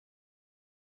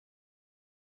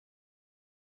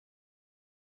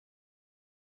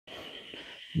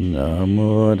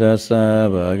Namo tassa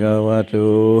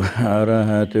bhagavato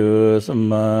arahato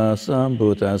samma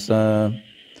sambuddhassa.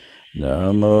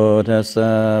 Namo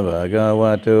tassa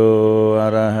bhagavato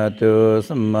arahato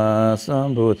samma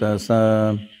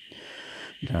sambuddhassa.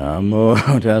 Namo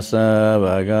tassa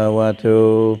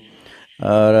bhagavato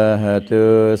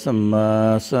arahato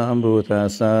samma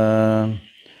sambuddhassa.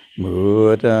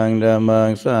 Buddhaṃ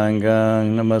Dhammāṃ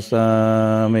Sanghaṃ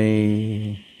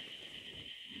Namasami.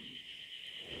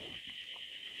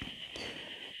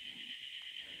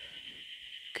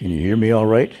 Can you hear me all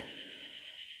right?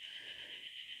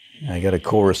 I got a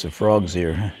chorus of frogs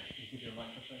here.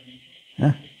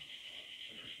 Huh?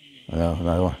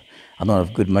 No, I don't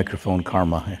have good microphone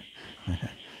karma.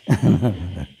 You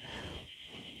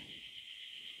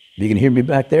can hear me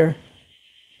back there?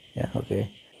 Yeah,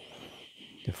 okay.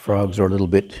 The frogs are a little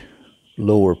bit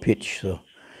lower pitch, so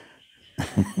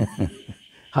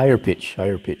higher pitch,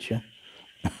 yeah.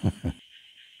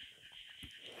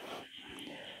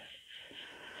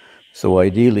 So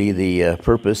ideally, the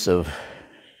purpose of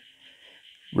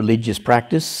religious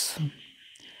practice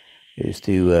is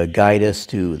to guide us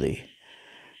to the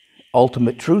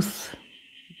ultimate truth,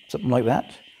 something like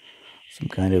that. Some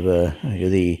kind of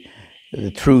the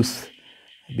truth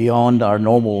beyond our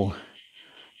normal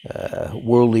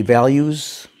worldly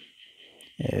values,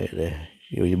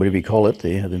 whatever you call it,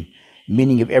 the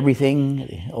meaning of everything,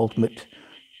 the ultimate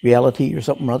reality or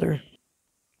something or other.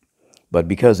 But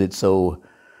because it's so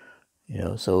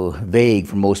vague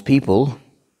for most people,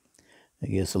 I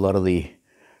guess a lot of the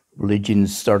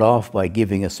religions start off by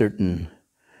giving a certain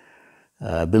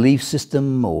belief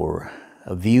system or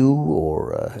a view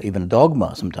or even a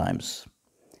dogma sometimes.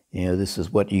 This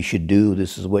is what you should do,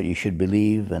 this is what you should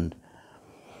believe, and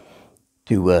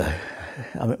to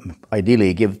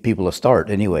ideally give people a start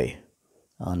anyway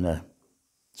on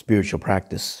spiritual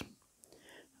practice.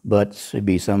 But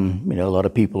maybe a lot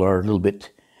of people are a little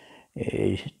bit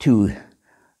too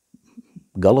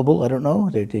gullible, I don't know.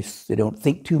 They don't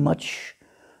think too much,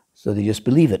 so they just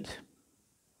believe it.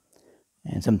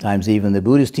 And sometimes even the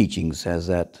Buddhist teachings has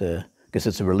that, because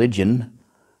it's a religion,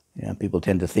 people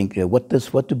tend to think, what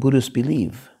do Buddhists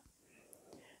believe?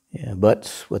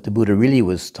 But what the Buddha really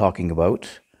was talking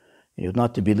about,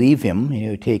 not to believe him,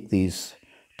 take these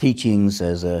teachings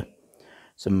as a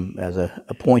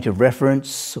point of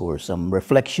reference or some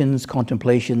reflections,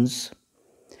 contemplations,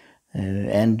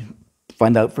 and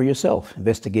find out for yourself,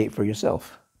 investigate for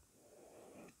yourself.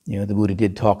 The Buddha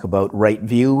did talk about right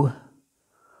view,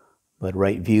 but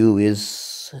right view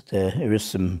is, there is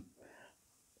some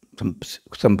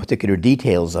particular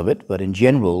details of it, but in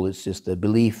general it's just a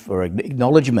belief or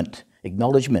acknowledgement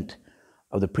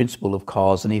of the principle of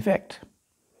cause and effect.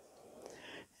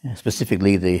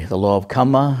 Specifically the law of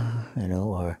karma,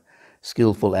 our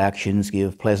skillful actions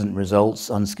give pleasant results,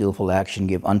 unskillful action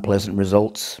give unpleasant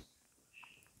results.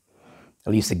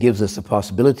 At least it gives us the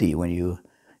possibility, when you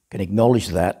can acknowledge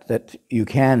that you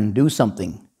can do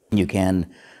something. You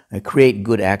can create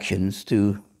good actions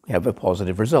to have a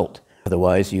positive result.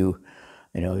 Otherwise,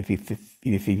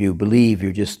 if you believe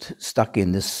you're just stuck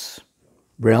in this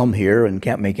realm here and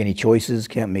can't make any choices,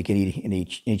 can't make any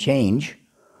change,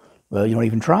 well, you don't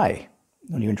even try.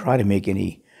 You don't even try to make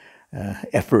any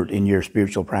effort in your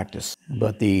spiritual practice.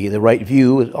 But the right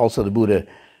view, also the Buddha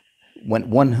went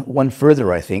one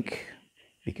further, I think,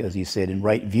 because he said in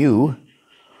right view,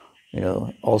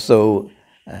 also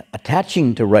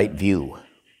attaching to right view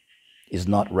is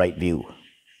not right view.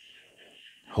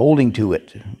 Holding to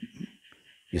it,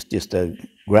 just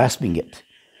grasping it,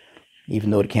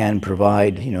 even though it can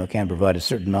provide a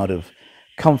certain amount of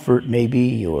comfort,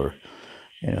 maybe, or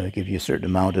give you a certain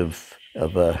amount of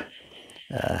you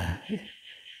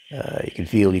can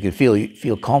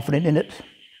feel confident in it.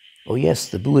 Oh yes,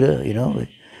 the Buddha,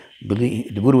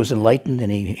 the Buddha was enlightened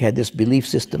and he had this belief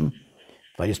system.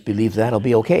 If I just believe that, I'll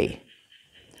be okay.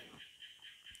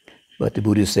 But the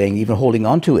Buddha is saying even holding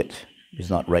on to it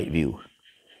is not right view,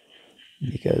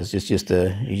 because it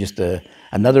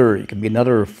can be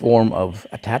another form of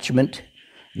attachment,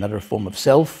 another form of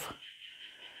self.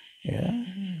 Yeah,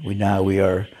 we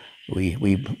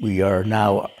are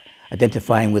now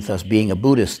identifying with us being a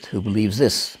Buddhist who believes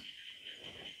this,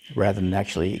 rather than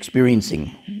actually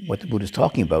experiencing what the Buddha is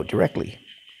talking about directly.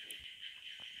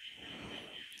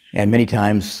 And many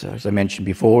times, as I mentioned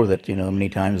before, that many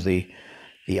times the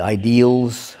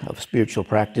ideals of spiritual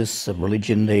practice, of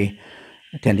religion, they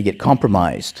tend to get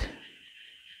compromised.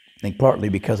 I think partly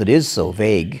because it is so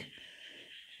vague.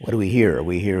 What do we hear? Are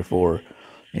we here for,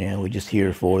 we just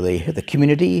here for the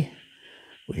community?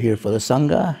 We're here for the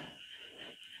Sangha?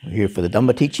 We're here for the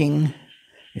Dhamma teaching?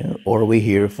 or are we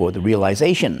here for the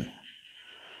realization?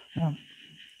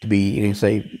 To be, you can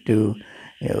say, to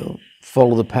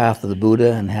follow the path of the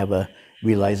Buddha and have a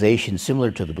realization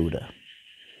similar to the Buddha.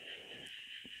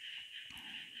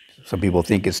 Some people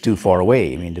think it's too far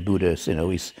away. I mean, the Buddha,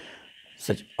 he's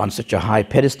on such a high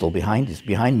pedestal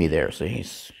behind me there, so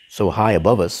he's so high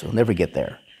above us, we'll never get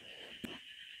there.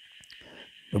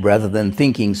 But rather than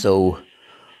thinking so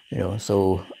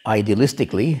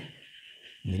idealistically,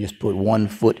 you just put one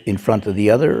foot in front of the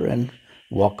other and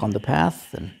walk on the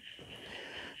path, and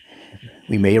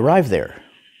we may arrive there.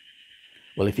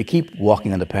 Well, if you keep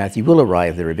walking on the path, you will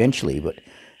arrive there eventually, but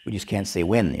we just can't say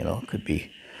when.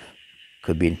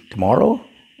 Could be tomorrow,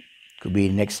 could be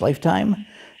next lifetime.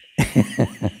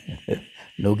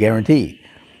 No guarantee.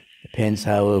 Depends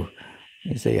how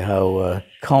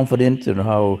confident and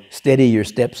how steady your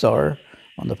steps are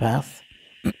on the path.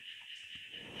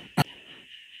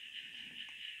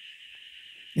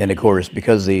 And of course,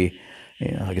 because like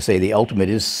I say, the ultimate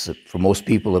is for most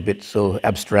people a bit so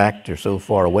abstract or so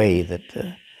far away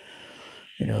that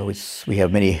we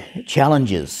have many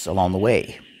challenges along the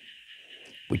way,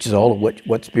 which is all of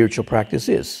what spiritual practice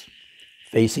is,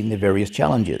 facing the various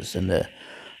challenges. And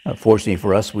fortunately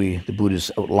for us, the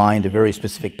Buddha's outlined a very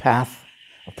specific path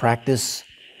of practice.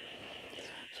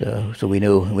 So we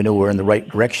know we're in the right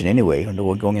direction anyway. We know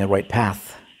we're going in the right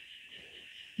path.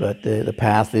 But the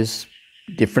path is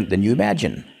different than you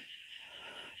imagine.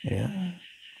 Yeah.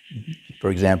 For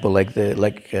example, like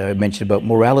I mentioned about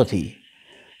morality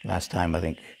last time, I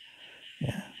think.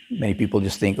 Yeah. Many people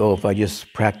just think, if I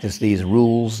just practice these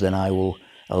rules, then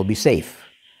I'll be safe.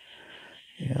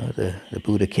 The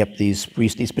Buddha kept these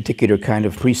particular kind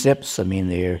of precepts. I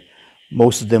mean,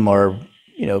 most of them are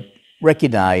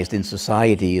recognized in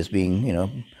society as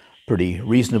being pretty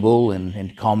reasonable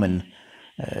and common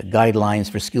guidelines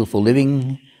for skillful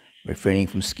living, refraining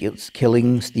from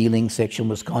killing, stealing, sexual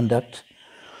misconduct,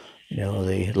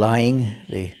 the lying.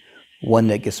 The one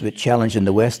that gets a bit challenged in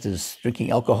the West is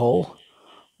drinking alcohol.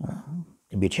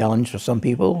 Can be a challenge for some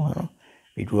people.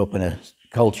 We grew up in a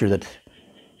culture that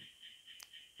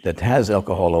has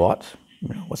alcohol a lot.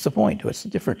 What's the point? What's the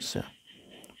difference? Why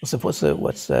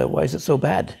is it so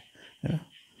bad?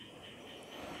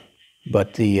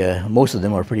 But most of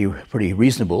them are pretty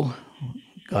reasonable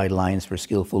guidelines for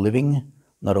skillful living,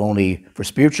 not only for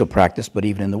spiritual practice, but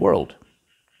even in the world.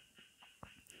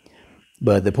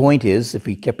 But the point is, if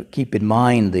we keep in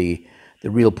mind the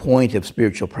real point of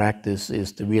spiritual practice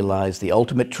is to realize the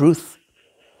ultimate truth,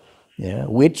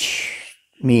 which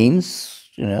means,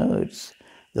 it's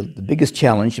the biggest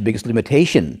challenge, the biggest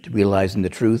limitation to realizing the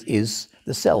truth is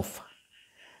the self,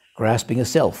 grasping a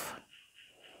self.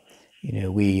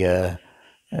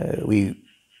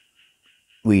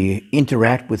 We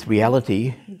interact with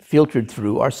reality filtered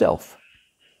through ourself.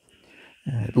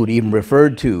 Buddha even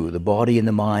referred to the body and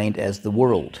the mind as the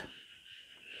world.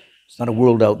 It's not a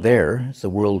world out there, it's a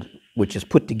world which is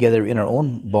put together in our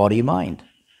own body-mind.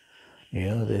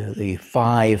 The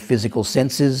five physical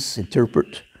senses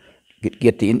interpret,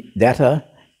 get the data,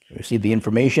 receive the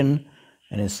information,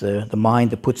 and it's the mind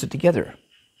that puts it together.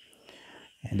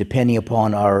 And depending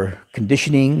upon our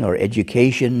conditioning, our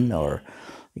education, or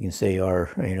you can say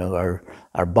our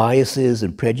biases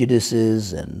and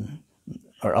prejudices and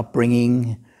our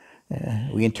upbringing,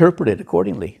 we interpret it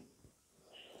accordingly.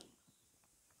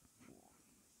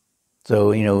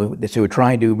 So so we're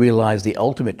trying to realize the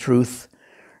ultimate truth,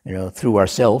 through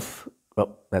ourself.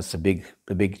 Well, that's the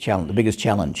big challenge, the biggest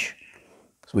challenge.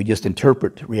 So we just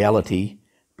interpret reality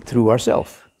through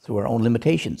ourself, through our own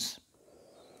limitations.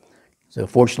 So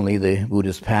fortunately, the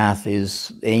Buddha's path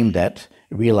is aimed at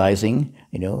realizing,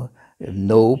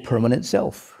 no permanent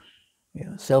self,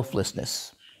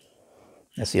 selflessness.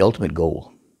 That's the ultimate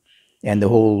goal. And the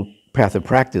whole path of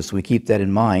practice, we keep that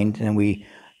in mind, and we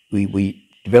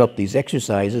develop these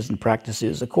exercises and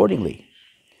practices accordingly,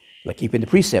 like keeping the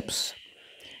precepts.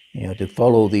 To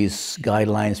follow these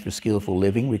guidelines for skillful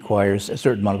living requires a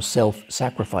certain amount of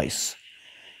self-sacrifice,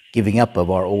 giving up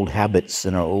of our old habits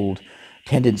and our old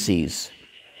tendencies.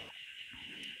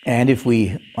 And if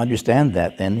we understand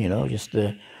that, then,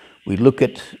 we look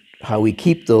at how we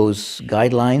keep those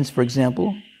guidelines, for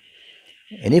example,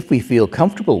 and if we feel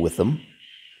comfortable with them,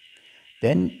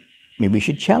 then maybe we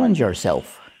should challenge ourselves.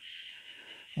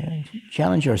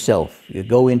 Challenge ourselves.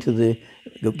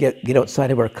 Get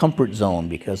outside of our comfort zone,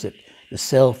 because the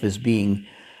self is being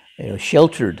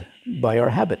sheltered by our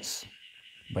habits,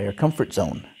 by our comfort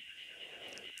zone.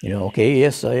 Okay,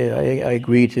 yes, I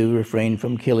agree to refrain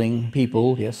from killing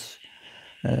people, yes.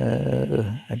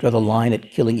 I draw the line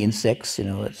at killing insects,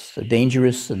 it's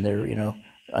dangerous and they're,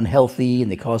 unhealthy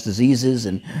and they cause diseases.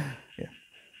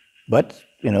 But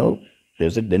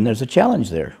then there's a challenge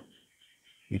there.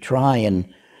 You try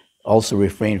and also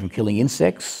refrain from killing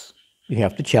insects. You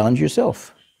have to challenge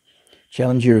yourself,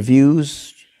 challenge your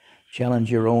views, challenge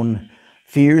your own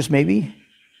fears, maybe.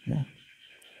 Yeah.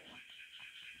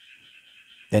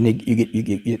 Then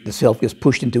the self gets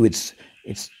pushed into it's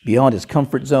beyond its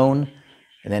comfort zone,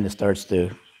 and then it starts to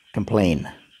complain.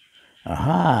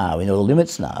 Aha, we know the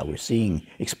limits now. We're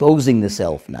exposing the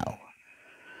self now.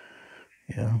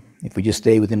 If we just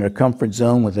stay within our comfort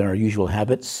zone, within our usual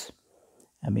habits,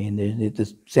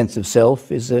 the sense of self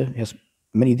has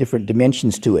many different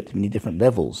dimensions to it, many different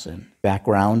levels and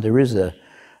background. There is a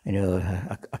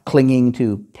clinging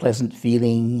to pleasant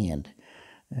feeling and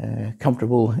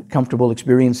comfortable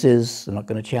experiences. They're not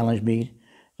going to challenge me.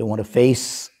 Don't want to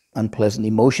face unpleasant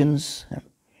emotions.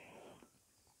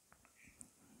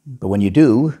 But when you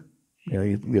do,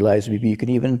 you realize maybe you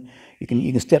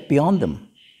can step beyond them.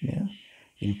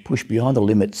 You can push beyond the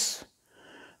limits.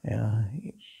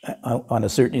 On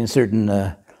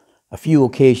a few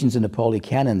occasions in the Pali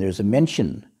Canon, there's a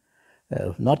mention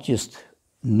of not just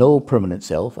no permanent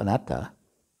self, anatta,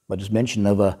 but there's mention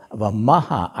of a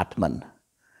Maha Atman,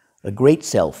 a great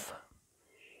self,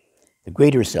 the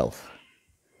greater self.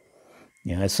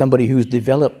 As somebody who's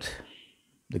developed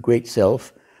the great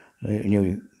self,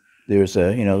 there's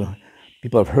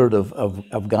people have heard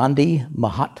of Gandhi,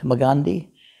 Mahatma Gandhi.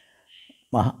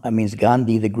 That means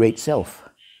Gandhi, the great self.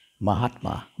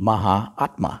 Mahatma,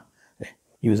 Maha-Atma.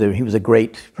 He was a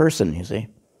great person, you see,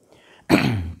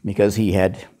 because he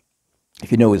had,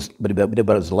 if you know a bit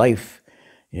about his life,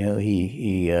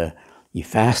 he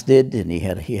fasted and he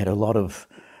had a lot of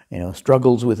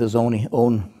struggles with his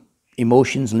own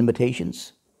emotions and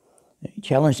limitations. He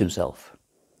challenged himself,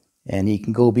 and he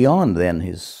can go beyond then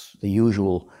the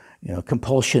usual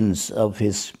compulsions of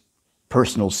his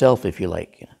personal self, if you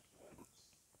like.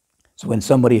 So when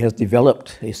somebody has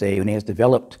developed, they say, when he has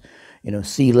developed,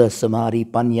 sila, samadhi,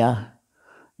 panya,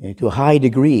 to a high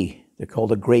degree, they're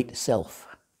called a great self.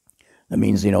 That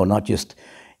means, not just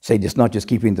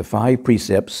keeping the 5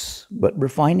 precepts, but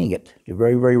refining it to a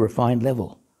very, very refined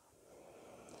level.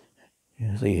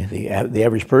 The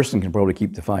average person can probably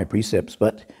keep the 5 precepts,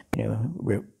 but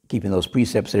we're keeping those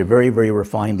precepts at a very, very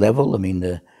refined level.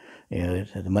 The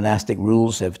monastic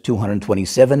rules have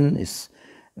 227.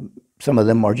 Some of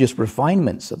them are just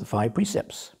refinements of the 5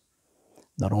 precepts.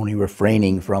 Not only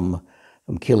refraining from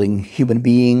killing human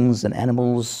beings and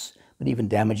animals, but even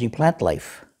damaging plant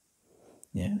life.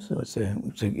 So it's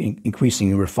an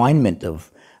increasing refinement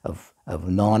of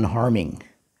non-harming.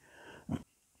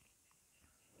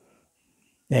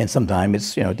 And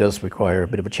sometimes it does require a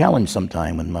bit of a challenge.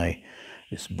 Sometime when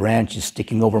this branch is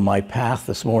sticking over my path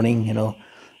this morning,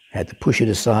 had to push it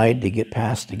aside to get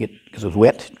past because it was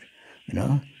wet,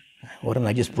 Why don't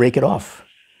I just break it off?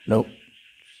 Nope.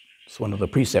 It's one of the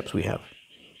precepts we have.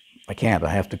 I can't. I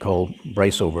have to call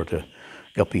Bryce over to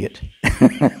guppy it.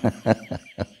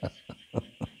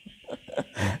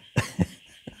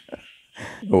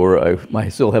 Or I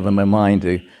still have in my mind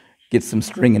to get some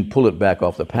string and pull it back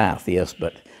off the path, yes,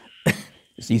 but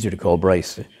it's easier to call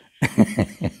Bryce.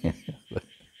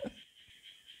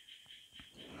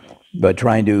 But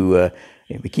trying to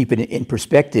keep it in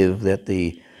perspective that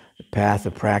the path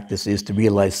of practice is to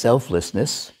realize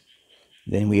selflessness,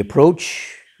 then we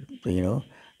approach the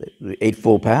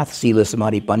Eightfold Path, Sila,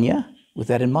 Samadhi, Panya, with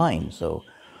that in mind. So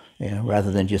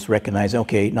rather than just recognize,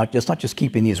 okay, not just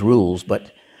keeping these rules,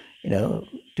 but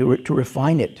to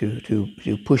refine it,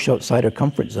 to push outside our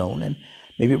comfort zone, and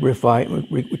maybe it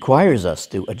requires us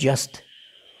to adjust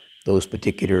those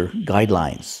particular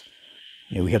guidelines.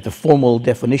 We have the formal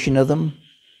definition of them,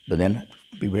 but then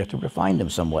we have to refine them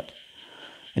somewhat.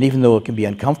 And even though it can be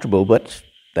uncomfortable, but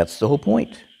that's the whole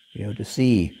point, to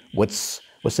see what's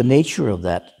the nature of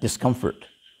that discomfort.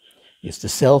 It's the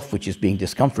self which is being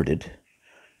discomforted.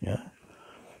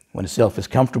 When the self is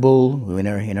comfortable,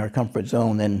 in our comfort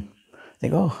zone, then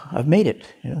think, oh, I've made it.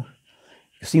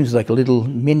 It seems like a little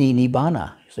mini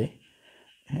nibbana, you see.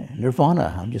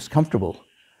 Nirvana, I'm just comfortable.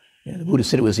 The Buddha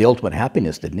said it was the ultimate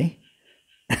happiness, didn't he?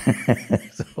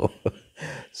 So,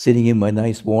 sitting in my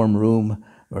nice warm room,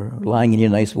 or lying in your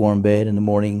nice warm bed in the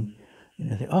morning,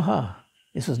 think, aha,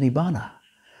 this is nibbana.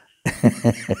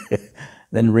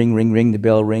 Then ring, the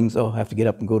bell rings. Oh, I have to get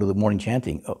up and go to the morning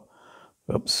chanting. Oh,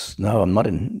 oops, no, I'm not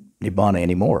in nibbana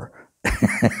anymore.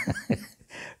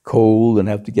 Cold and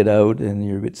have to get out, and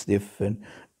you're a bit stiff. And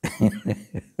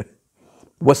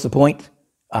what's the point?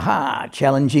 Aha,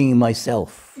 challenging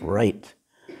myself, right.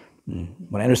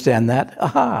 When I understand that,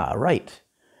 aha, right.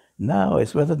 Now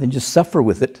it's rather than just suffer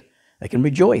with it, I can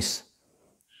rejoice.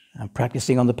 I'm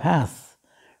practicing on the path,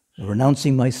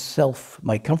 renouncing myself,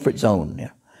 my comfort zone.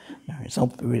 Yeah.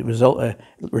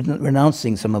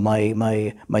 Renouncing some of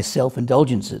my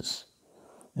self-indulgences.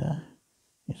 Yeah.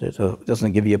 So it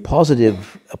doesn't give you a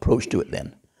positive approach to it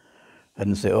then. I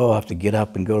didn't say, oh, I have to get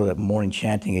up and go to that morning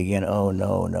chanting again. Oh,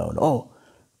 no, no, no. Oh,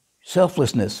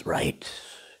 selflessness, right.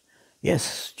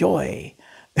 Yes, joy.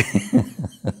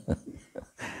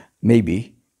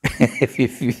 Maybe, if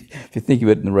you think of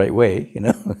it in the right way,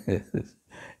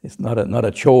 it's not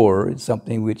a chore. It's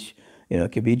something which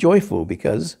can be joyful,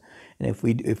 because, and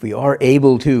if we are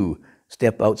able to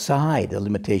step outside the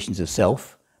limitations of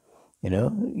self,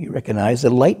 you recognize the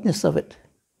lightness of it.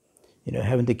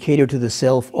 Having to cater to the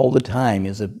self all the time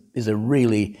is a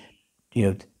really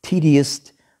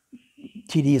tedious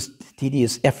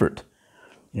effort.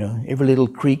 Every little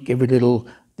creak, every little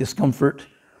discomfort,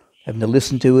 having to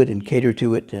listen to it and cater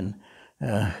to it, and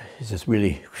it's just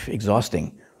really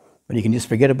exhausting. When you can just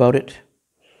forget about it,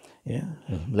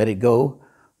 let it go,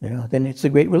 then it's a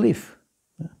great relief.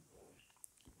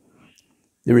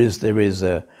 There is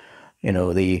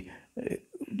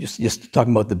just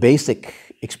talking about the basic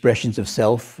expressions of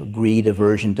self: greed,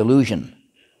 aversion, delusion.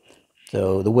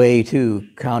 So the way to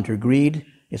counter greed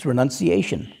is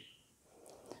renunciation.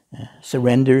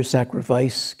 Surrender,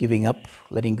 sacrifice, giving up,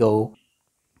 letting go.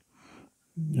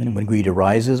 And when greed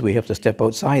arises, we have to step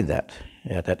outside that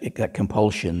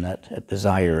compulsion, that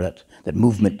desire, that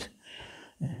movement,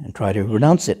 and try to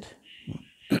renounce it.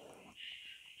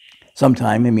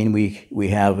 Sometime, we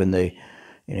have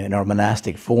in our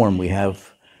monastic form, we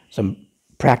have some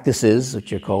practices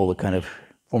which are called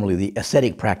formerly the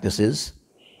ascetic practices,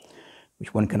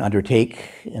 which one can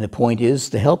undertake, and the point is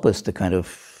to help us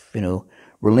to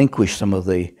relinquish some of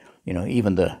the,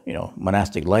 even the,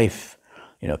 monastic life,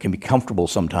 can be comfortable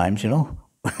sometimes,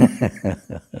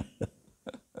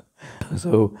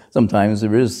 So sometimes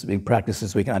there is big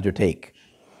practices we can undertake.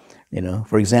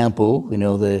 For example,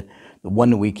 the one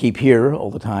that we keep here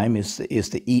all the time is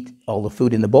to eat all the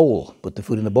food in the bowl, put the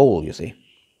food in the bowl, you see.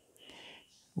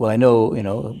 Well, I know,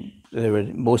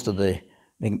 the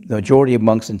majority of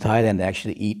monks in Thailand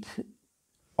actually eat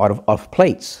out of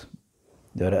plates.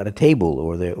 They're at a table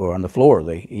or on the floor.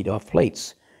 They eat off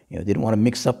plates. They didn't want to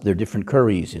mix up their different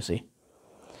curries, you see.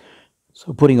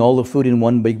 So putting all the food in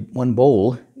one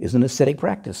bowl is an ascetic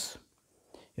practice.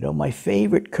 My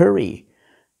favorite curry,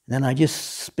 and then I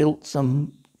just spilt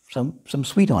some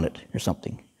sweet on it or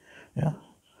something. Yeah.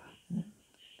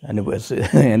 And it was,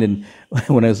 when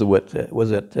I was in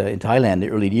Thailand in the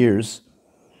early years,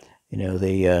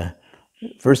 they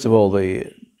first of all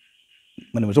when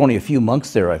there was only a few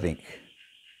monks there, I think,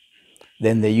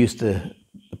 then they used to,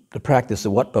 the practice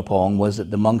of Wat Papong was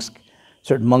that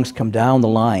certain monks come down the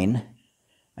line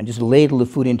and just ladle the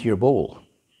food into your bowl.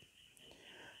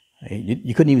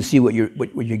 You couldn't even see what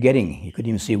you're getting. You couldn't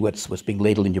even see what's being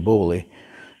ladled in your bowl.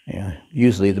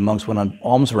 Usually the monks went on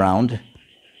alms round,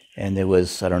 and there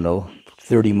was,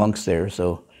 30 monks there,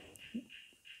 so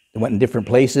they went in different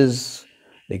places.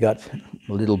 They got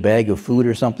a little bag of food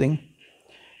or something,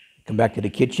 come back to the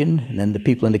kitchen, and then the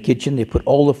people in the kitchen, they put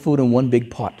all the food in one big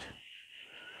pot.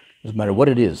 Doesn't matter what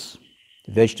it is,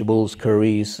 vegetables,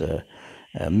 curries,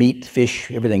 meat, fish,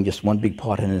 everything, just one big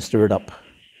pot, and then stir it up.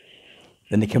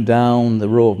 Then they come down the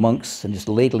row of monks and just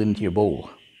ladle it into your bowl.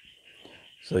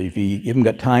 So if you haven't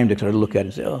got time to sort of look at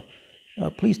it and say,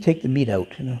 please take the meat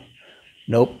out.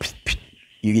 Nope.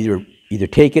 You either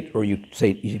take it, or you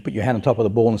put your hand on top of the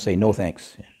bowl and say, no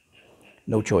thanks.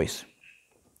 No choice.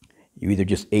 You either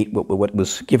just ate what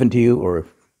was given to you or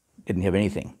didn't have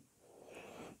anything.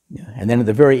 And then at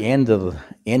the very end of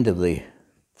the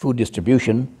food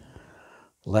distribution,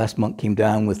 the last monk came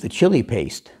down with the chili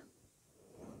paste,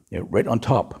 right on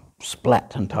top,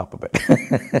 splat on top of it.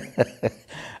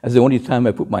 That's the only time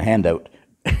I put my hand out.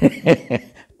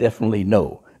 Definitely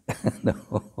no. No.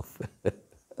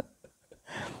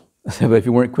 But if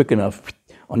you weren't quick enough,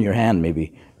 on your hand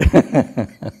maybe.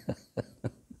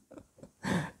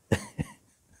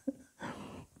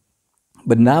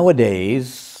 But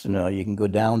nowadays, you can go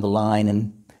down the line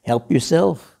and help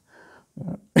yourself.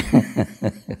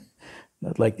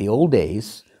 Not like the old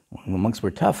days when the monks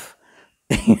were tough.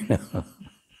 I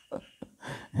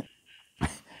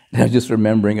was just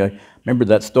remembering, I remembered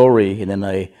that story, and then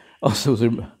I also,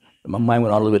 my mind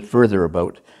went on a little bit further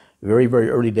about very, very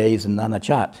early days in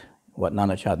Nanachat,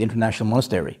 the international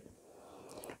monastery.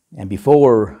 And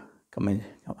before coming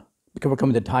to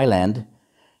Thailand,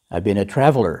 I'd been a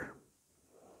traveler.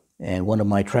 And one of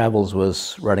my travels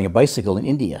was riding a bicycle in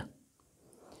India.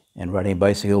 And riding a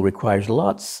bicycle requires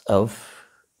lots of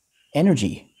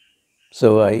energy.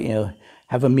 So I,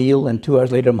 have a meal, and 2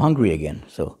 hours later I'm hungry again.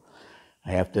 So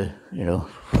I have to,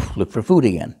 look for food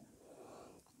again.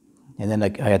 And then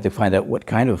I had to find out what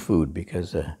kind of food,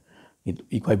 because you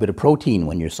eat quite a bit of protein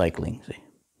when you're cycling. See?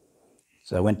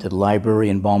 So I went to the library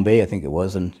in Bombay, I think it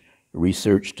was, and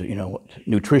researched,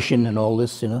 nutrition and all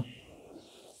this, You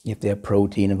have to have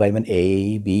protein and vitamin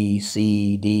A, B,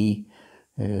 C, D.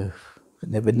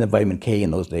 Never did vitamin K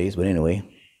in those days, but anyway.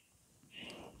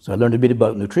 So I learned a bit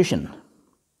about nutrition.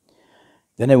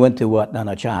 Then I went to Wat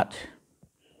Nanachat,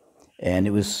 and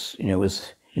it was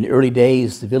in the early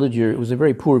days, the villager, it was a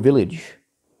very poor village,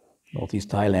 Northeast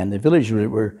Thailand. The villagers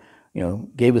were,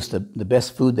 gave us the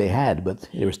best food they had, but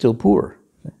they were still poor.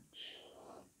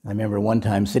 I remember one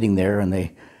time sitting there,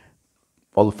 and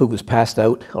all the food was passed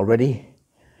out already,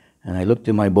 and I looked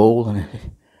in my bowl, and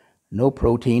no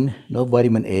protein, no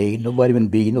vitamin A, no vitamin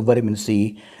B, no vitamin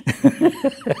C.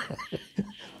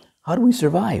 How do we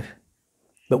survive?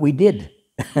 But we did.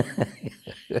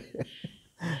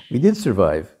 We did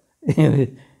survive.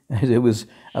 It was.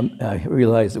 I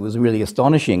realized it was really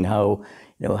astonishing how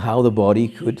the body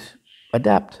could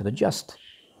adapt and adjust.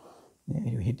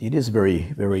 It is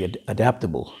very, very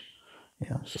adaptable.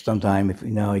 So sometimes if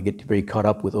you get very caught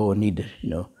up with I need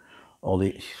all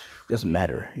the, doesn't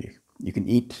matter. You can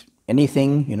eat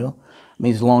anything, I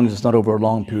mean, as long as it's not over a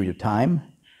long period of time.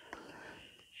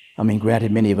 I mean,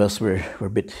 granted, many of us were a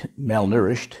bit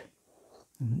malnourished.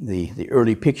 The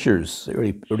early pictures, the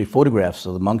early photographs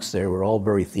of the monks there were all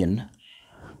very thin.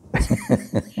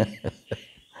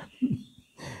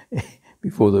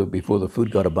 before the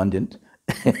food got abundant.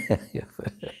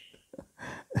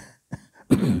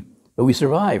 But we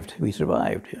survived.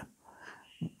 Yeah.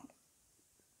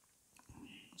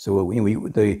 So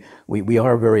we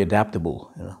are very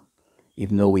adaptable.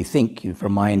 Even though we think, if our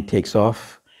mind takes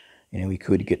off, we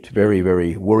could get very,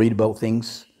 very worried about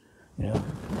things.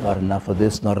 Not enough of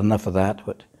this, not enough of that.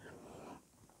 But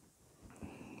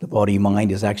the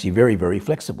body-mind is actually very, very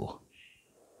flexible.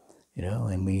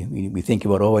 And we think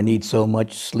about, I need so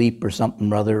much sleep or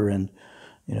something or other, and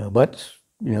but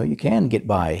you can get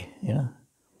by.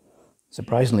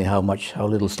 Surprisingly, how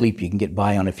little sleep you can get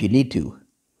by on if you need to.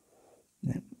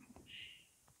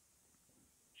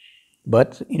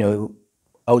 But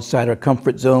outside our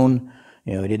comfort zone,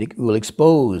 it will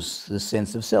expose the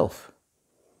sense of self.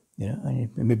 And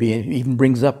maybe it even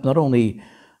brings up not only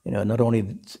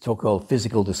so-called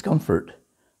physical discomfort,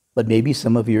 but maybe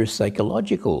some of your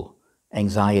psychological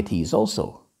anxieties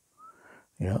also.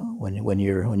 When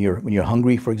you're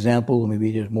hungry, for example,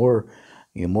 maybe there's more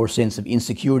sense of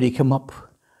insecurity come up,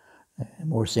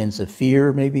 more sense of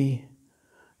fear, maybe.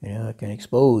 It can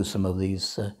expose some of these,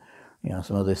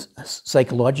 some of the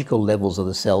psychological levels of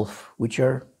the self, which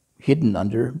are hidden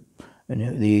under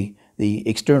the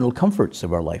external comforts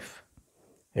of our life.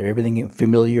 Everything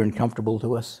familiar and comfortable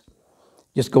to us.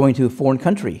 Just going to a foreign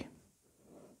country.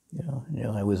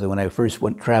 When I first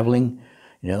went traveling,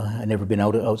 I'd never been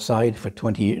outside for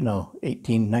 18,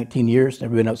 19 years,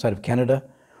 never been outside of Canada.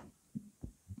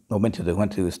 I went to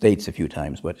the States a few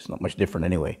times, but it's not much different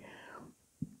anyway.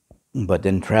 But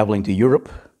then traveling to Europe,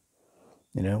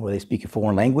 where they speak a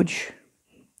foreign language,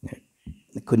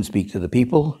 they couldn't speak to the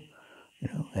people,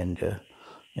 and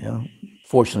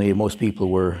fortunately most people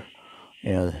were,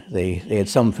 they had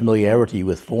some familiarity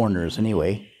with foreigners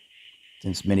anyway,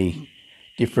 since many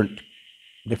different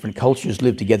cultures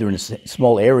live together in a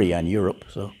small area in Europe.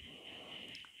 So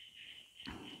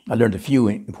I learned a few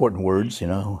important words,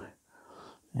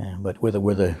 but where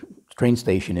the train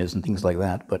station is and things like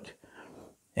that.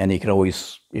 And you could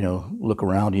always, look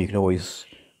around, and you could always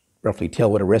roughly tell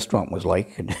what a restaurant was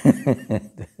like.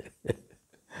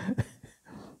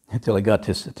 Until I got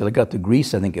to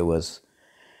Greece, I think it was.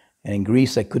 And in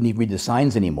Greece, I couldn't even read the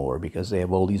signs anymore because they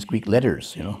have all these Greek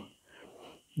letters,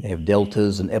 They have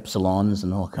deltas and epsilons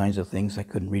and all kinds of things. I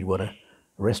couldn't read what a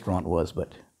restaurant was,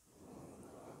 but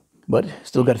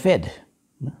still got fed.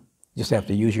 Just have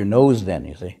to use your nose then,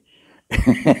 you see.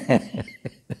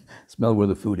 Smell where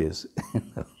the food is.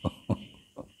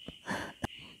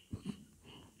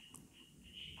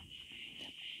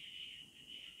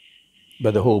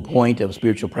 But the whole point of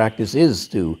spiritual practice is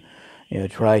to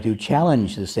try to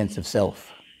challenge the sense of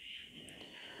self.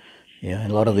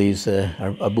 And a lot of these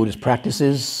are Buddhist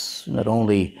practices, not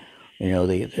only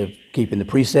they're keeping the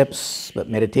precepts, but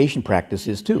meditation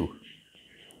practices too.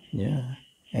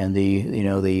 And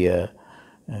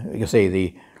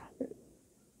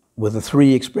with the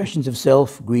three expressions of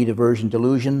self, greed, aversion,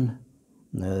 delusion,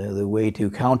 the way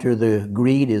to counter the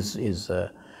greed is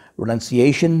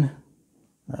renunciation,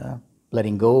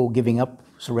 letting go, giving up,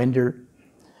 surrender.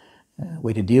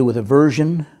 Way to deal with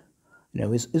aversion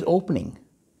is opening.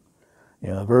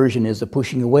 Aversion is a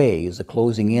pushing away, is a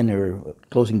closing in or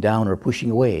closing down or pushing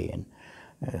away. And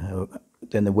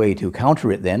then the way to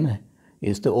counter it then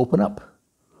is to open up.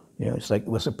 It's like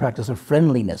what's the practice of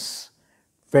friendliness.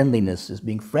 Friendliness is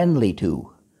being friendly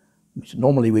to, which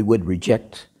normally we would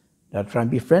reject. Not try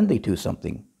and be friendly to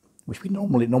something, which we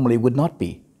normally would not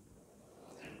be.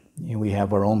 We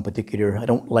have our own particular, I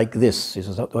don't like this. This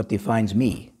is what defines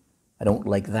me. I don't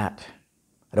like that.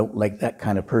 I don't like that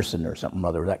kind of person or something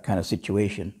other, that kind of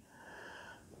situation.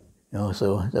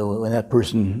 So when that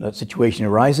situation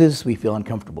arises, we feel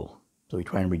uncomfortable. So we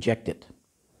try and reject it.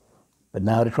 But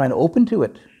now to try and open to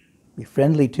it, be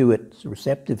friendly to it,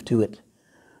 receptive to it,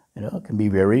 it can be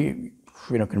very,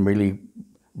 can really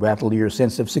rattle your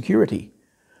sense of security.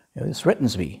 This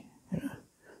threatens me. It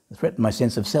threatens my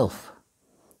sense of self.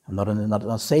 I'm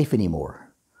not safe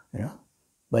anymore.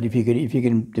 But if you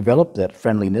can develop that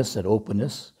friendliness, that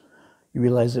openness, you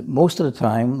realize that most of the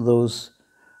time those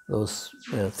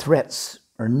threats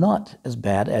are not as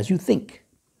bad as you think.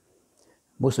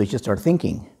 Mostly it's just our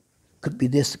thinking. Could be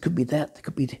this, could be that, it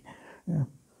could be.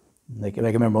 Like I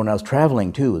remember when I was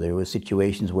traveling too, there were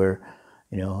situations where,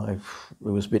 it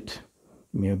was a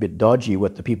bit dodgy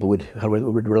what the people would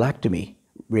react to me.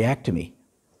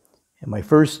 And my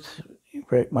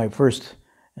first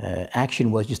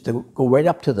action was just to go right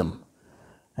up to them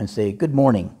and say, good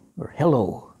morning, or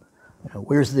hello,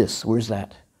 where's this, where's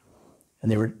that?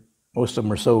 And most of them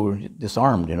were so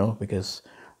disarmed, because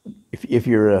if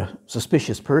you're a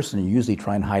suspicious person, you usually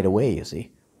try and hide away, you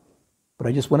see. But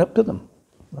I just went up to them.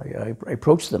 I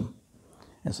approached them.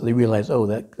 And so they realized, oh,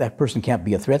 that person can't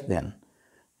be a threat then.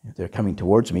 If they're coming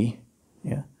towards me,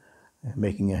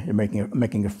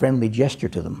 making a friendly gesture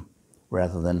to them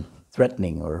rather than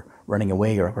threatening or running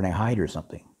away or running hide or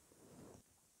something.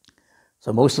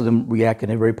 So most of them react in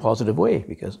a very positive way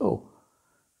because,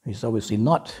 he's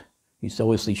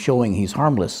obviously showing he's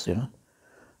harmless, so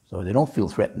they don't feel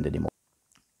threatened anymore.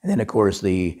 And then, of course,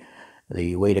 the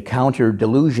way to counter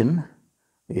delusion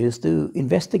is to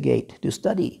investigate, to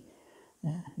study,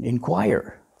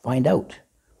 inquire, find out.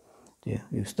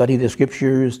 You study the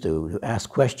scriptures, to ask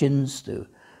questions, to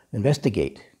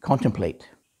investigate, contemplate.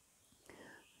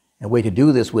 A way to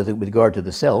do this with regard to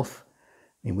the self,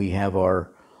 we have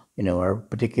our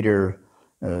particular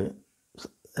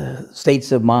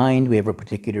states of mind, we have our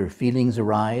particular feelings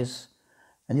arise,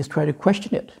 and just try to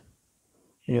question it.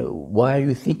 Why are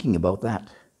you thinking about that?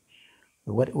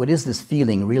 What is this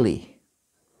feeling really?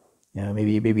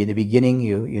 Maybe in the beginning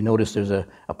you notice there's a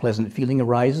pleasant feeling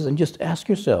arises, and just ask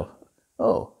yourself,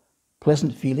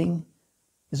 pleasant feeling?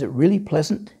 Is it really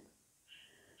pleasant?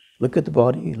 Look at the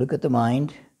body, look at the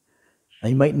mind, and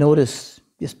you might notice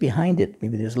just behind it,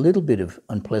 maybe there's a little bit of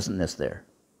unpleasantness there.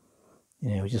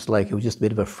 It was just a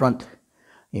bit of a front.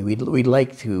 We'd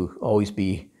like to always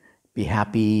be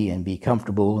happy and be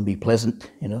comfortable and be pleasant,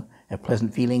 have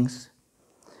pleasant feelings.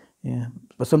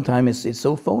 But sometimes it's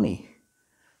so phony.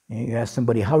 You ask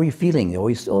somebody, how are you feeling? They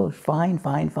always, fine,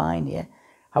 yeah.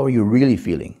 How are you really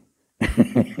feeling?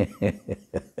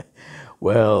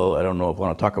 Well, I don't know if I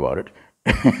want to talk about it.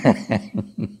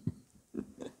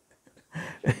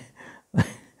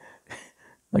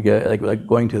 Like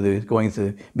going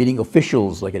to meeting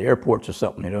officials, like at airports or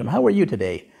something. And how are you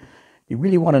today? Do you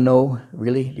really want to know?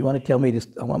 Really? Do you want to tell me this?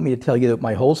 I want me to tell you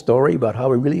my whole story about how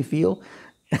I really feel?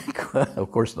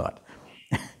 Of course not.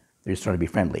 They're just trying to be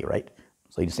friendly, right?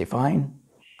 So you just say, fine.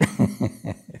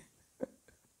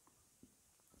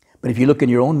 But if you look in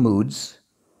your own moods,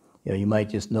 you might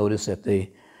just notice that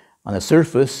on the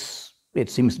surface, it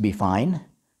seems to be fine,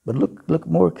 but look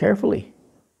more carefully.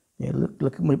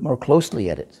 Look more closely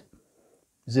at it.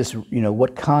 Is this,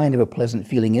 what kind of a pleasant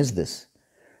feeling is this?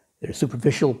 There's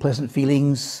superficial pleasant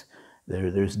feelings,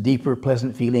 there's deeper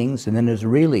pleasant feelings, and then there's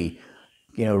really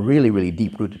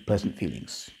deep-rooted pleasant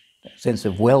feelings. A sense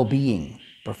of well-being,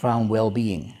 profound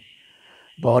well-being.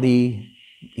 Body,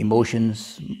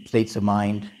 emotions, states of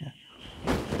mind.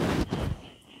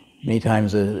 Many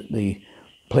times the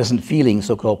pleasant feeling,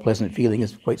 so-called pleasant feeling,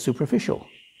 is quite superficial.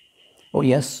 Oh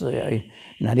yes, I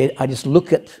just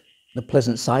look at the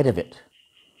pleasant side of it.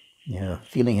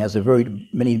 Feeling has a very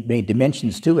many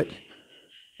dimensions to it,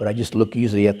 but I just look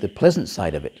usually at the pleasant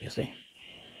side of it, you see.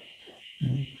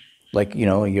 Like,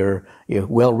 you're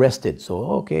well rested, so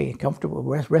okay, comfortable,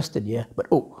 rested, yeah,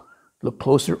 but look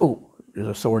closer, there's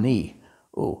a sore knee,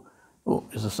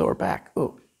 there's a sore back,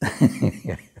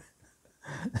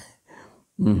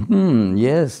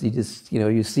 yes, you're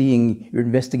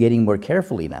investigating more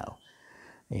carefully now.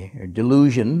 Your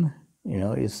delusion,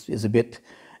 is a bit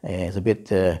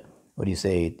what do you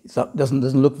say? Doesn't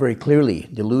look very clearly.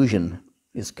 Delusion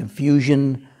is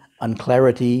confusion,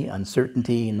 unclarity,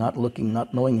 uncertainty, not looking,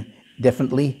 not knowing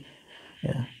definitely.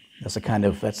 Yeah, that's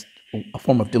a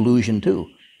form of delusion too.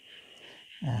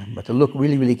 But to look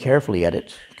really, really carefully at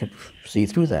it, can see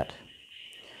through that.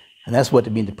 And that's what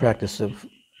it means, the practice of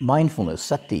mindfulness,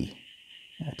 sati,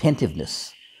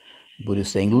 attentiveness. The Buddha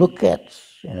is saying, look at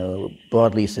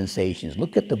bodily sensations,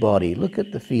 look at the body, look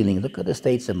at the feeling, look at the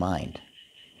states of mind.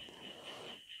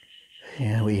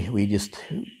 Yeah, we just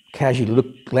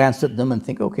casually glance at them and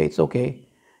think, okay, it's okay.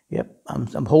 Yep,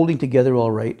 I'm holding together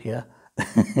all right, yeah.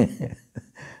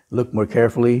 Look more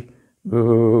carefully.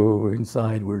 Oh,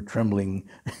 inside we're trembling.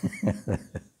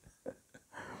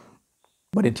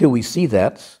 But until we see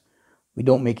that, we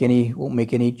won't make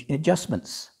any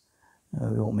adjustments.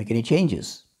 We won't make any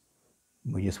changes.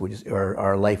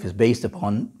 Our life is based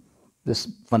upon this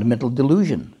fundamental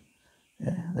delusion,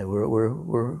 that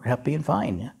we're happy and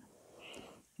fine. Yeah?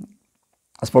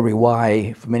 That's probably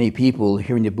why, for many people,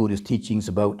 hearing the Buddha's teachings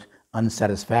about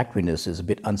unsatisfactoriness is a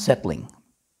bit unsettling.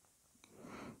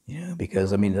 Yeah,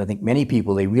 because I think many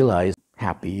people, they realize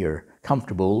happy or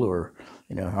comfortable or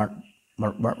aren't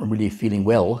really feeling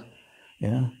well.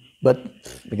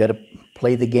 But they got to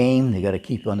play the game. They got to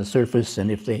keep on the surface, and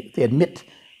if they admit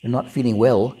they're not feeling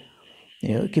well,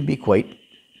 it can be quite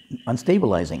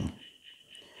unstabilizing.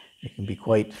 It can be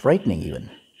quite frightening even.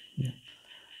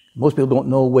 Most people don't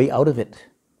know a way out of it.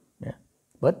 Yeah.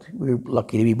 But we're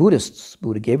lucky to be Buddhists.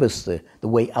 Buddha gave us the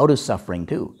way out of suffering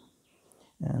too.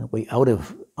 The way out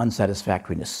of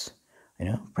unsatisfactoriness.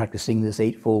 Practicing this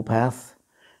Eightfold Path,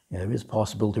 it is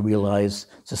possible to realize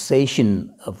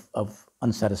cessation of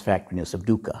unsatisfactoriness, of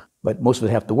dukkha. But most of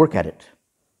us have to work at it.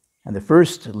 And the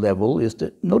first level is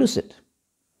to notice it.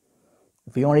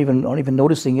 If we aren't even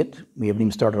noticing it, we haven't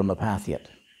even started on the path yet.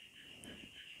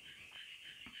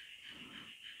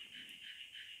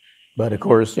 But of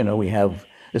course, we have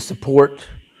the support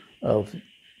of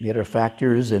the other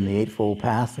factors in the Eightfold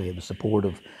Path. We have the support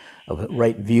of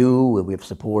right view. We have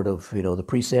support of the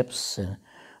precepts.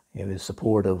 We have the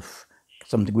support of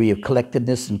some degree of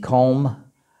collectedness and calm.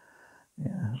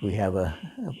 We have a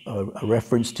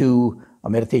reference to a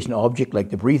meditation object like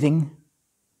the breathing.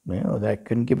 That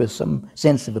can give us some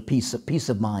sense of a peace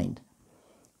of mind.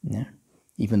 Yeah.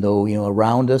 Even though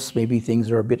around us maybe things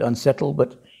are a bit unsettled,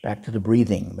 but back to the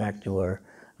breathing, back to our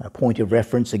point of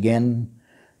reference again.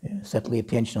 Settle the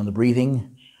attention on the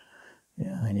breathing.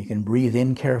 And you can breathe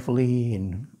in carefully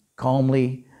and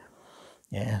calmly.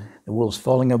 Yeah, the world's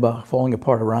falling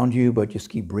apart around you, but just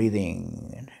keep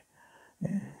breathing,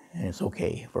 and it's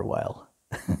okay for a while.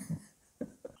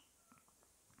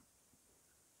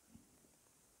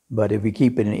 But if we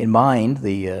keep it in mind,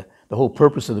 the whole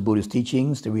purpose of the Buddha's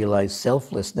teachings to realize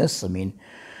selflessness.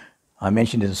 I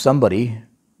mentioned it to somebody,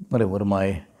 one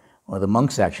of the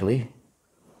monks actually,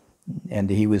 and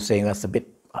he was saying that's a bit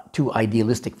too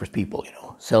idealistic for people.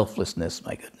 Selflessness.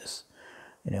 My goodness,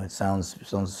 it sounds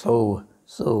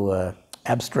so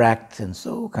abstract and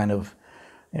so kind of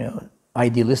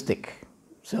idealistic,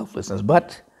 selflessness.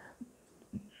 But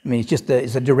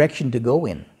it's a direction to go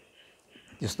in.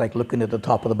 Just like looking at the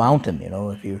top of the mountain,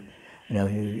 if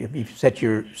you set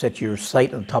your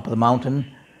sight on the top of the mountain,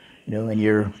 and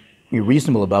you're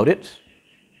reasonable about it,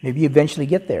 maybe you eventually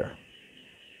get there.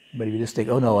 But if you just think,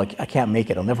 oh no, I can't make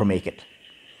it, I'll never make it.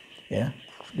 Yeah,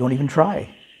 don't even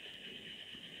try.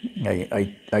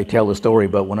 I tell the story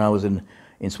about when I was in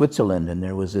Switzerland, and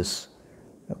there was this,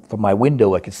 from my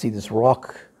window I could see this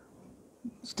rock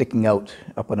sticking out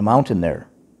up on a mountain there,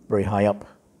 very high up.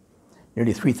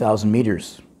 Nearly 3,000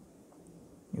 meters.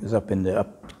 It was up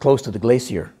close to the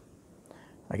glacier.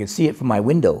 I could see it from my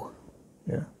window.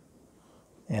 Yeah.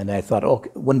 And I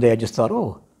thought, one day I just thought,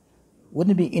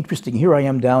 wouldn't it be interesting? Here I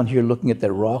am down here looking at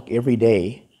that rock every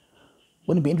day.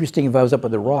 Wouldn't it be interesting if I was up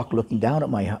at the rock looking down at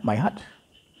my hut?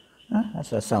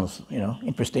 That sounds,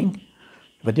 interesting.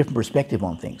 Have a different perspective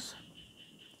on things.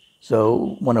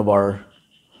 So one of our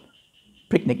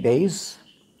picnic days,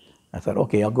 I thought,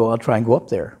 okay, I'll try and go up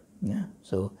there. Yeah,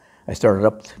 so I started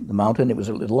up the mountain. It was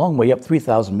a long way up,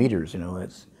 3,000 meters, and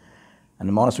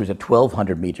the monastery's at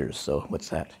 1,200 meters, so what's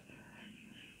that?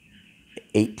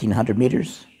 1,800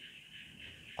 meters?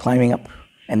 Climbing up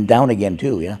and down again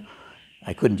too, yeah?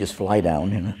 I couldn't just fly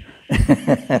down,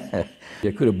 I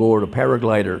could have boarded a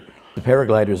paraglider. The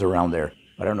paragliders around there,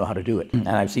 but I don't know how to do it. And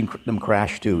I've seen them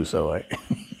crash too, so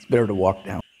it's better to walk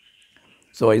down.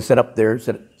 So I set up there,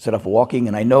 set off walking,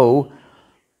 and I know,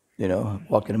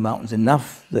 walking the mountains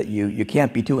enough that you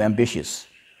can't be too ambitious,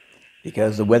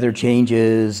 because the weather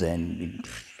changes and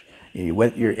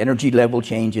your energy level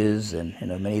changes and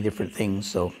many different things.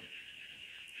 So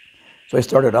So I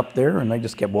started up there, and I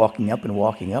just kept walking up and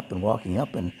walking up and walking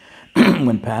up, and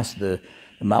went past the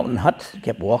mountain hut,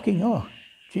 kept walking. Oh,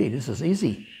 gee, this is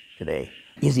easy today.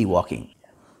 Easy walking.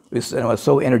 I was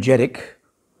so energetic.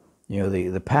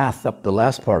 The path up the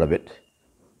last part of it,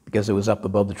 because it was up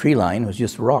above the tree line, was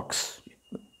just rocks.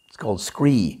 It's called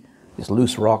scree, just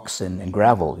loose rocks and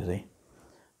gravel, you see.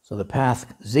 So the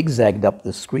path zigzagged up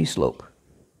the scree slope,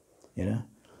 and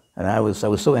I was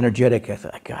so energetic, I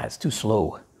thought, God, it's too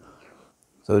slow.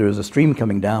 So there was a stream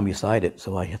coming down beside it,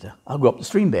 so I'll go up the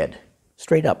stream bed,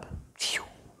 straight up.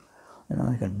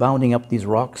 Bounding up these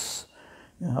rocks,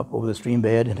 up over the stream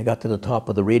bed, and I got to the top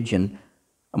of the ridge, and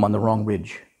I'm on the wrong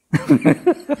ridge.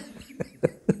 The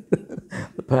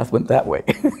path went that way.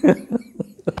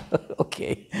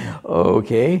 Okay.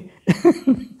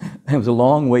 It was a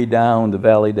long way down the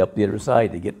valley up the other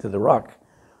side to get to the rock.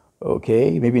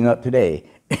 Okay, maybe not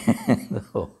today.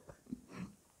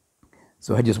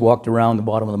 So I just walked around the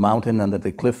bottom of the mountain under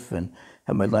the cliff and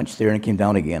had my lunch there and came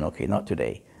down again. Okay, not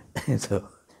today. So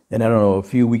then, I don't know, a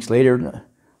few weeks later,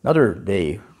 another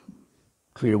day,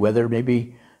 clear weather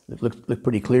maybe, it looked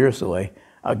pretty clear, so I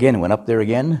again went up there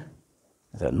again.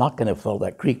 I said, I'm not going to follow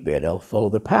that creek bed, I'll follow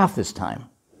the path this time.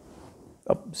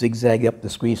 Zigzag up the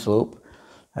scree slope.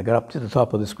 I got up to the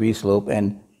top of the scree slope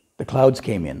and the clouds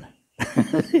came in.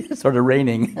 It started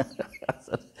raining.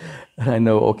 And I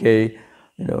know, okay,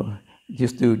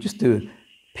 just to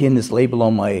pin this label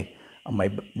on my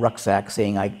rucksack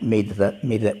saying I made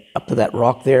that up to that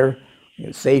rock there,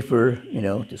 safer,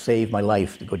 to save my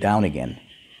life, to go down again.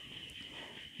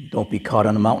 Don't be caught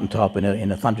on a mountaintop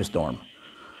in a thunderstorm.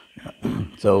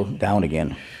 So down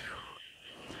again.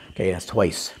 Okay, that's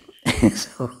twice.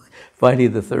 So finally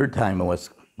the third time I was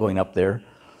going up there,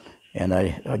 and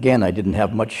I didn't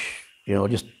have much,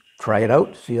 just try it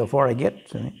out, see how far I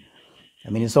get. I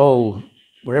mean, it's all,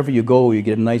 wherever you go, you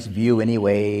get a nice view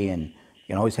anyway, and you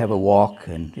can always have a walk,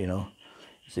 and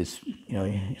it's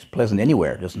pleasant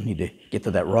anywhere. It doesn't need to get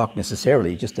to that rock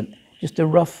necessarily. Just a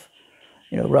rough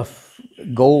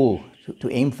goal to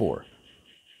aim for.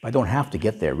 I don't have to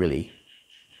get there really.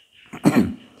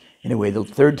 Anyway, the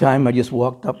third time I just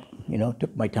walked up,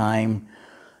 took my time.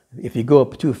 If you go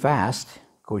up too fast,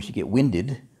 of course you get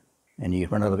winded and you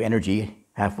run out of energy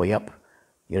halfway up.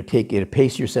 You gotta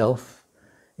pace yourself.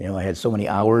 I had so many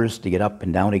hours to get up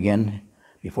and down again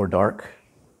before dark.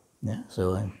 Yeah,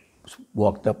 so I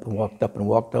walked up and walked up and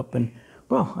walked up, and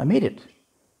well, I made it.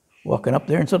 Walking up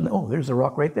there, and suddenly, oh, there's a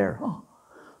rock right there. Oh.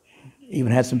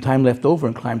 Even had some time left over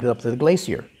and climbed it up to the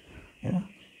glacier.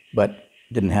 But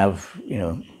didn't have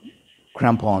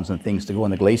crampons and things to go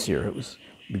on the glacier. It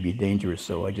would be dangerous.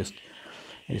 So I just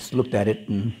looked at it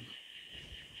and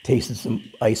tasted some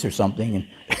ice or something, and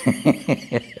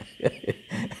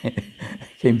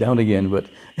came down again. But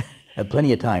had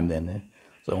plenty of time then.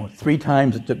 So 3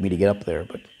 times it took me to get up there.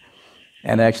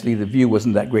 And actually the view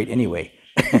wasn't that great anyway.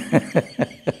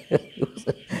 It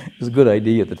was a good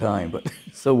idea at the time, but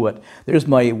so what? There's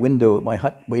my window, my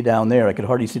hut way down there. I could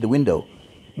hardly see the window,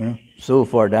 so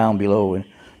far down below. And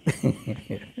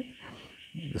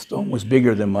the stone was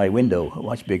bigger than my window,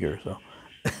 much bigger. So,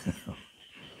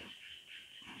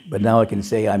 but now I can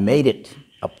say I made it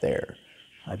up there.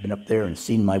 I've been up there and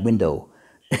seen my window.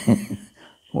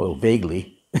 Well,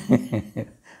 vaguely.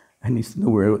 I need to know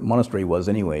where the monastery was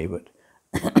anyway, but.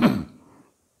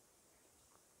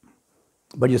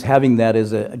 But just having that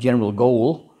as a general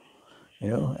goal,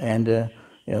 and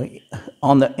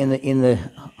on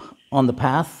the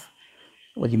path,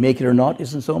 whether you make it or not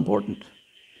isn't so important.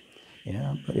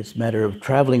 But it's a matter of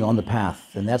traveling on the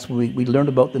path, and that's when we learn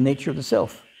about the nature of the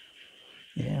self.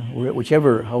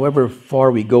 However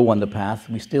far we go on the path,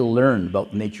 we still learn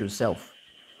about the nature of self.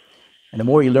 And the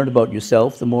more you learn about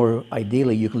yourself, the more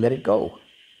ideally you can let it go.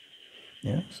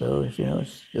 So it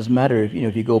doesn't matter if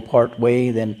you go part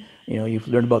way, then you've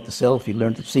learned about the self, you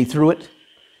learn to see through it.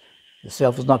 The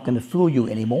self is not going to fool you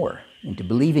anymore into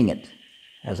believing it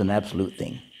as an absolute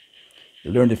thing.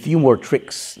 You learned a few more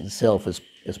tricks the self has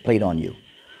played on you.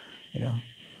 And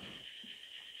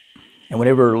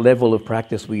whatever level of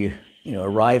practice we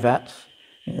arrive at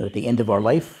the end of our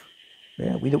life,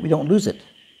 we don't lose it.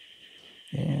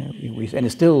 And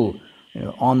it's still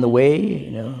on the way.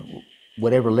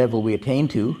 Whatever level we attain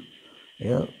to,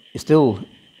 it still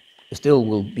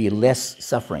will be less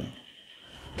suffering.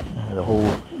 The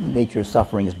whole nature of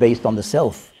suffering is based on the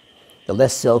self. The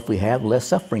less self we have, the less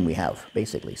suffering we have,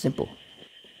 basically, simple.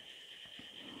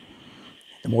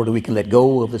 The more that we can let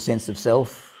go of the sense of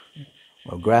self,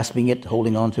 or grasping it,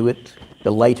 holding on to it,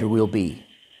 the lighter we'll be.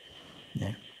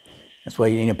 That's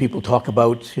why people talk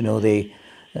about, they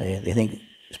think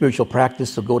spiritual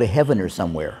practice will go to heaven or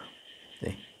somewhere.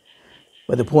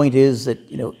 But the point is that,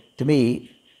 to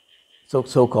me,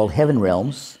 so-called heaven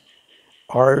realms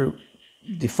are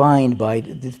defined by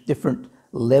different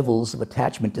levels of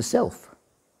attachment to self.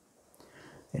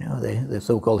 The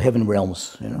so-called heaven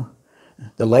realms.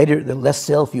 The less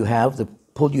self you have, the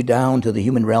pull you down to the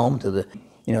human realm, to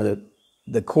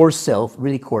the coarse self,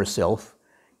 really coarse self,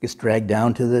 gets dragged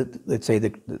down to let's say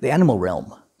the animal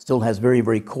realm. Still has very,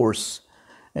 very coarse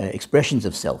expressions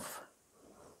of self.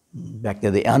 Back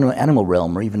to the animal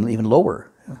realm, or even lower,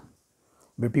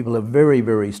 where people have very,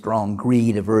 very strong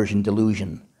greed, aversion,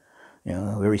 delusion.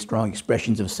 Very strong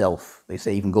expressions of self. They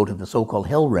say even go to the so-called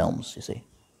hell realms. You see,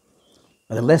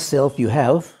 but the less self you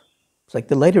have, it's like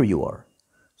the lighter you are.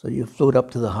 So you float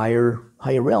up to the higher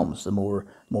realms, the more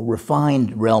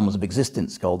refined realms of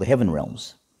existence called the heaven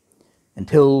realms,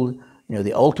 until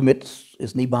the ultimate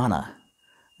is nibbana.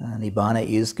 Nibbana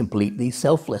is completely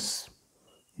selfless.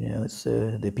 It's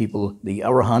the people, the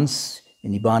arahants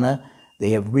in nibbana, they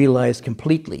have realized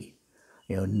completely,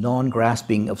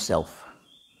 non-grasping of self.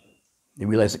 They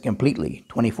realize it completely,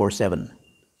 24/7.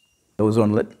 Those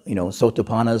on,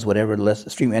 sotapannas, whatever,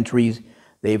 less stream entries,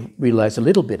 they've realized a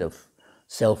little bit of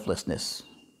selflessness,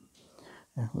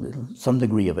 some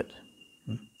degree of it.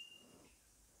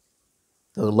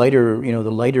 So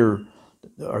the lighter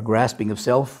our grasping of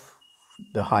self,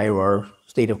 the higher our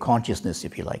state of consciousness,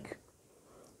 if you like.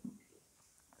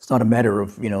 It's not a matter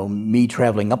of me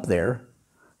traveling up there.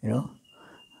 In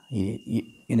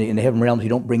the heaven realms, you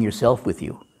don't bring yourself with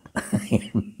you.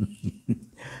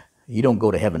 You don't go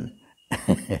to heaven.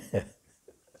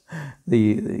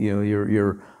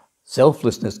 Your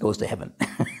selflessness goes to heaven.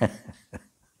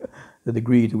 The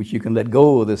degree to which you can let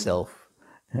go of the self.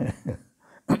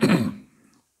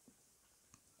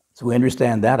 So we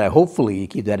understand that. Hopefully you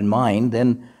keep that in mind.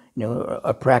 Then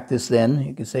a practice, then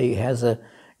you could say has an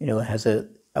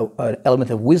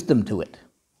element of wisdom to it.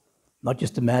 Not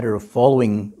just a matter of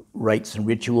following rites and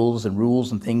rituals and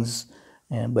rules and things,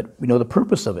 but we know the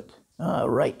purpose of it.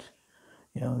 Right.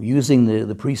 Using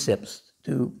the precepts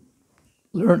to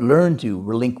learn to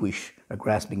relinquish a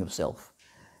grasping of self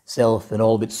and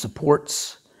all of its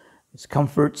supports, its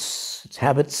comforts, its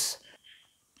habits.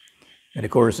 And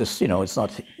of course, it's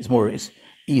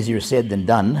easier said than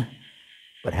done.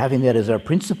 But having that as our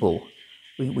principle,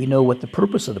 we know what the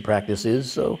purpose of the practice is.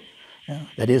 So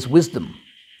that is wisdom.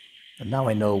 And now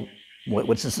I know what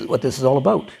this is all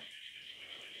about.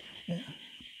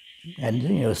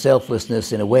 And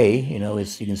selflessness, in a way,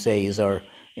 is, you can say, is our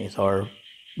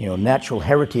natural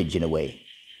heritage, in a way.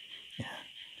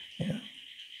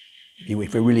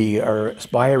 If we really are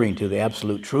aspiring to the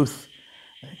absolute truth,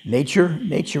 nature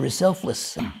is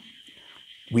selfless.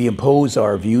 We impose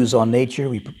our views on nature.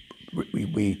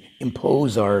 We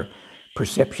impose our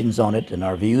perceptions on it and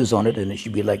our views on it, and it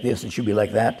should be like this, it should be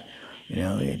like that.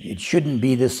 It shouldn't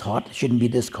be this hot, it shouldn't be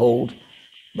this cold,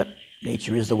 but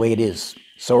nature is the way it is.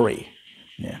 Sorry.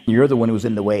 Yeah. You're the one who's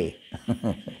in the way.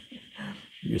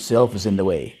 Yourself is in the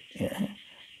way. Yeah.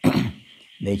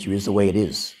 Nature is the way it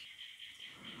is.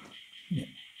 Yeah.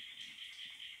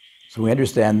 So we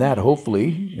understand that,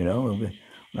 hopefully, when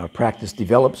our practice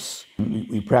develops,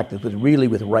 we practice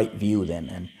with right view then,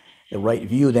 and the right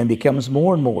view then becomes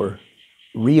more and more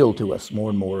real to us, more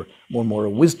and more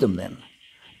wisdom then.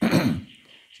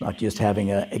 It's not just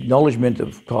having an acknowledgement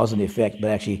of cause and effect,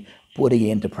 but actually putting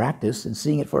it into practice and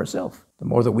seeing it for ourselves. The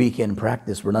more that we can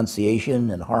practice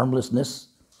renunciation and harmlessness,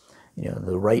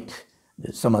 the right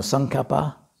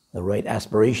samasankappa, the right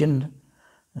aspiration,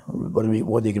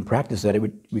 whether you can practice that,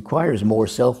 it requires more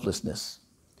selflessness,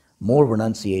 more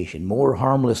renunciation, more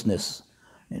harmlessness,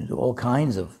 and all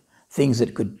kinds of things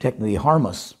that could technically harm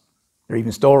us. There are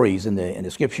even stories in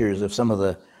the scriptures of some of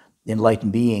the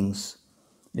enlightened beings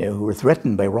who were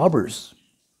threatened by robbers,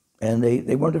 and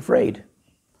they weren't afraid.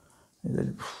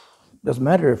 It doesn't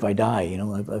matter if I die,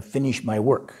 I've finished my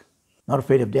work. Not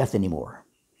afraid of death anymore.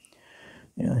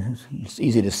 It's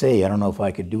easy to say. I don't know if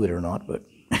I could do it or not, but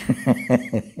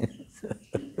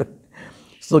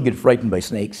still get frightened by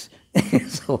snakes.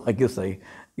 So I guess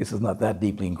it's not that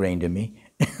deeply ingrained in me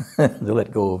to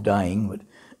let go of dying, but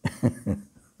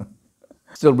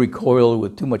still recoil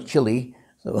with too much chili.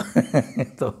 So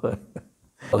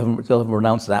I haven't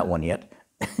renounced that one yet.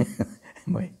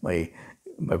 my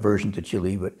aversion to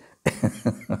chili, but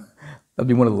that'll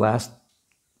be one of the last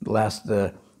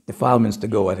defilements to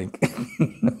go, I think.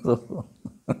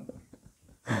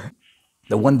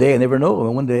 The one day I never know.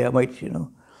 One day I might,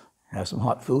 have some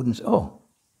hot food and say, "Oh,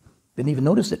 didn't even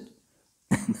notice it."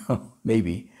 No,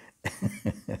 maybe.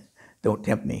 Don't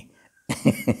tempt me.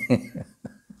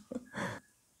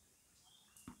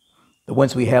 But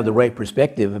once we have the right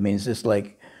perspective, it's just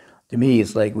like To me,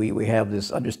 it's like we have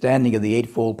this understanding of the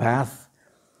Eightfold Path,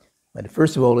 but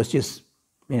first of all, it's just,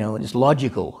 just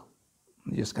logical,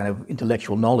 just kind of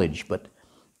intellectual knowledge. But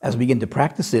as we begin to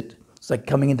practice it, it's like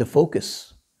coming into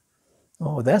focus.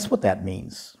 Oh, that's what that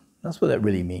means. That's what that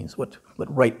really means. What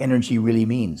right energy really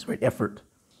means. Right effort.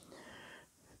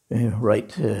 Right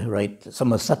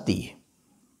samasati.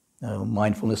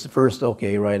 Mindfulness at first.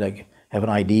 Okay, right. I have an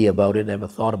idea about it. I have a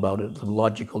thought about it. It's a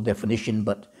logical definition.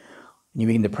 But when you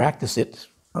begin to practice it,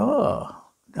 now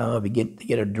I begin to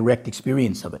get a direct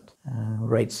experience of it.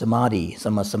 Right samadhi,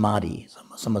 samasati.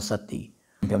 It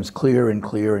becomes clearer and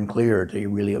clearer and clearer till you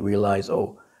really realize,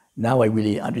 oh, now I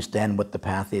really understand what the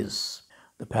path is.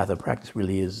 The path of practice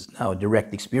really is now a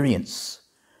direct experience,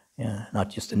 not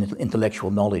just an intellectual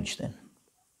knowledge then.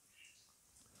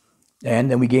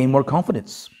 And then we gain more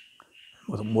confidence.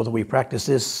 The more that we practice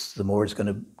this, the more it's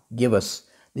going to give us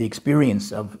the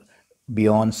experience of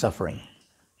beyond suffering,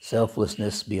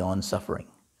 selflessness beyond suffering.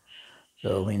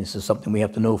 So, this is something we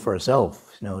have to know for ourselves.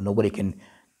 Nobody can,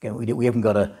 we haven't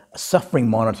got a suffering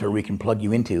monitor we can plug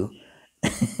you into.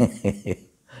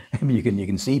 You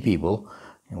can see people,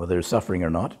 whether they're suffering or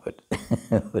not, but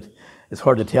but it's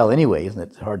hard to tell anyway, isn't it?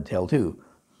 It's hard to tell too.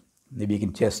 Maybe you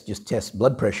can just test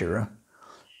blood pressure. Huh?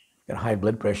 Got high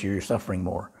blood pressure, you're suffering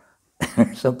more,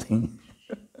 or something.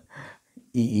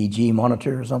 EEG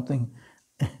monitor or something.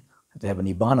 Have to have a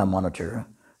Nibbana monitor.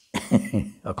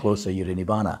 How close are you to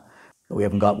Nibbana? We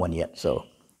haven't got one yet, so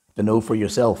to know for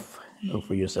yourself. Know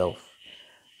for yourself.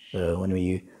 So when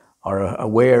we are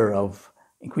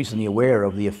increasingly aware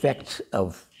of the effect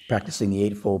of practicing the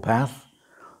Eightfold Path,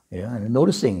 and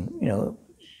noticing,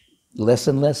 less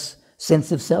and less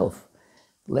sense of self,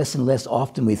 less and less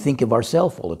often we think of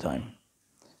ourself all the time,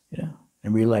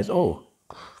 and realize, oh,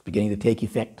 it's beginning to take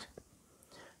effect.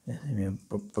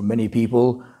 For many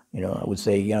people, I would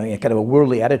say, kind of a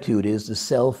worldly attitude is the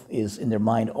self is in their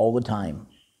mind all the time,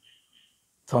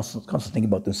 constantly thinking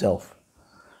about themselves.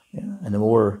 And the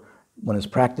more one has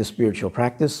practiced spiritual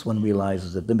practice, one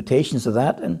realizes the limitations of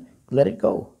that and let it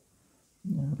go.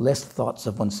 Less thoughts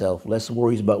of oneself, less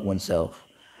worries about oneself,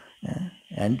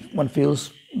 and one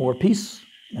feels more peace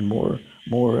and more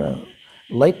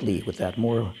lightly with that,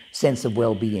 more sense of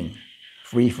well-being,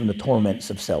 free from the torments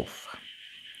of self.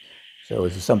 So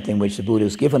this is something which the Buddha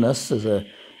has given us as a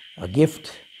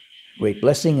gift, great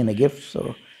blessing and a gift.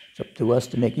 So it's up to us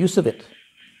to make use of it.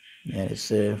 And it's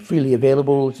freely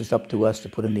available. It's just up to us to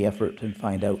put in the effort and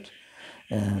find out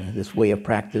this way of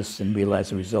practice and realize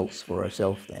the results for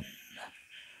ourselves then.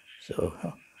 So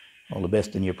all the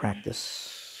best in your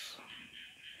practice.